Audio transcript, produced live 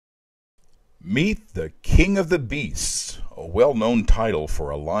Meet the King of the Beasts, a well-known title for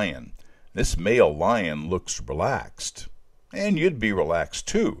a lion. This male lion looks relaxed, and you'd be relaxed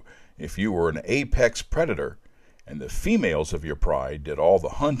too if you were an apex predator and the females of your pride did all the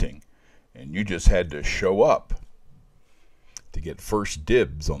hunting and you just had to show up to get first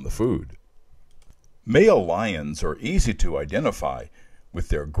dibs on the food. Male lions are easy to identify with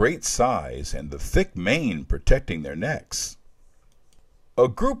their great size and the thick mane protecting their necks. A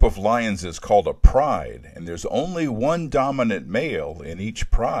group of lions is called a pride, and there's only one dominant male in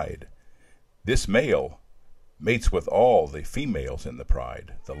each pride. This male mates with all the females in the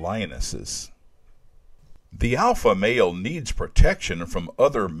pride, the lionesses. The alpha male needs protection from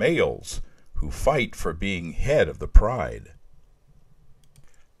other males who fight for being head of the pride.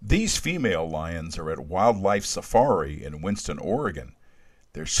 These female lions are at Wildlife Safari in Winston, Oregon.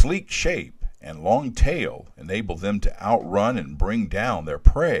 Their sleek shape and long tail enable them to outrun and bring down their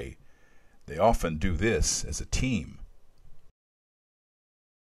prey. They often do this as a team.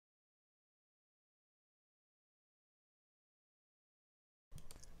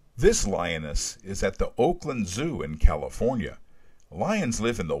 This lioness is at the Oakland Zoo in California. Lions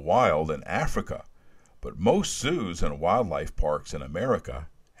live in the wild in Africa, but most zoos and wildlife parks in America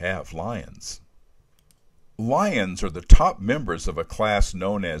have lions. Lions are the top members of a class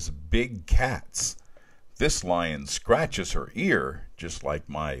known as big cats. This lion scratches her ear just like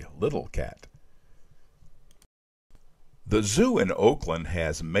my little cat. The zoo in Oakland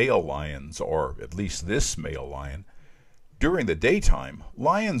has male lions, or at least this male lion. During the daytime,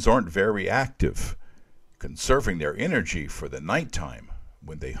 lions aren't very active, conserving their energy for the nighttime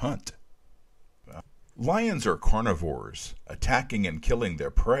when they hunt. Lions are carnivores, attacking and killing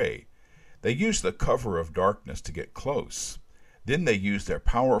their prey. They use the cover of darkness to get close. Then they use their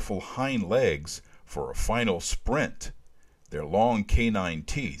powerful hind legs for a final sprint. Their long canine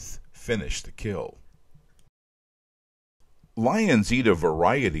teeth finish the kill. Lions eat a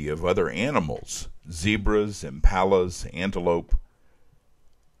variety of other animals: zebras, impalas, antelope.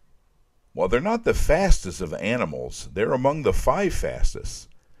 While they're not the fastest of animals, they're among the 5 fastest.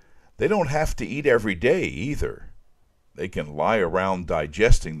 They don't have to eat every day either. They can lie around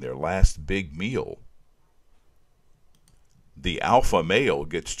digesting their last big meal. The alpha male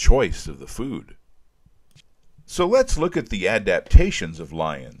gets choice of the food. So let's look at the adaptations of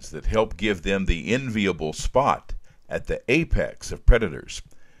lions that help give them the enviable spot at the apex of predators.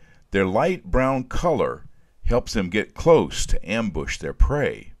 Their light brown color helps them get close to ambush their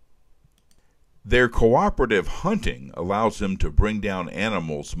prey. Their cooperative hunting allows them to bring down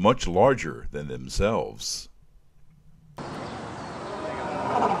animals much larger than themselves.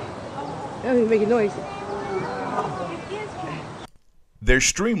 He's making noise. Their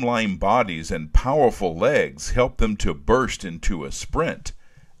streamlined bodies and powerful legs help them to burst into a sprint,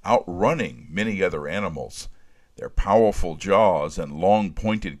 outrunning many other animals. Their powerful jaws and long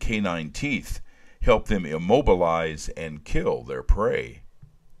pointed canine teeth help them immobilize and kill their prey.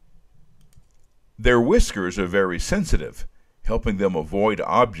 Their whiskers are very sensitive, helping them avoid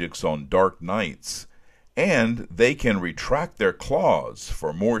objects on dark nights, and they can retract their claws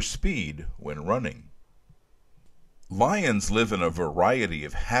for more speed when running. Lions live in a variety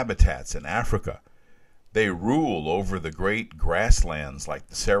of habitats in Africa. They rule over the great grasslands like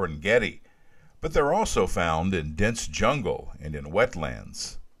the Serengeti, but they're also found in dense jungle and in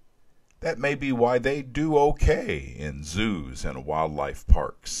wetlands. That may be why they do okay in zoos and wildlife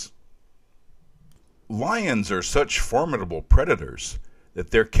parks. Lions are such formidable predators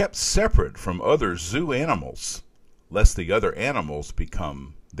that they're kept separate from other zoo animals, lest the other animals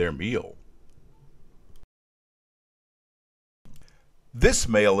become their meal. This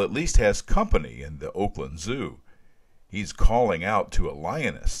male at least has company in the Oakland Zoo. He's calling out to a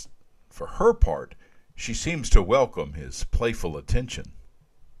lioness. For her part, she seems to welcome his playful attention.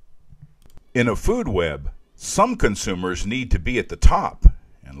 In a food web, some consumers need to be at the top,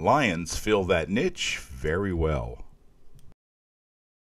 and lions fill that niche very well.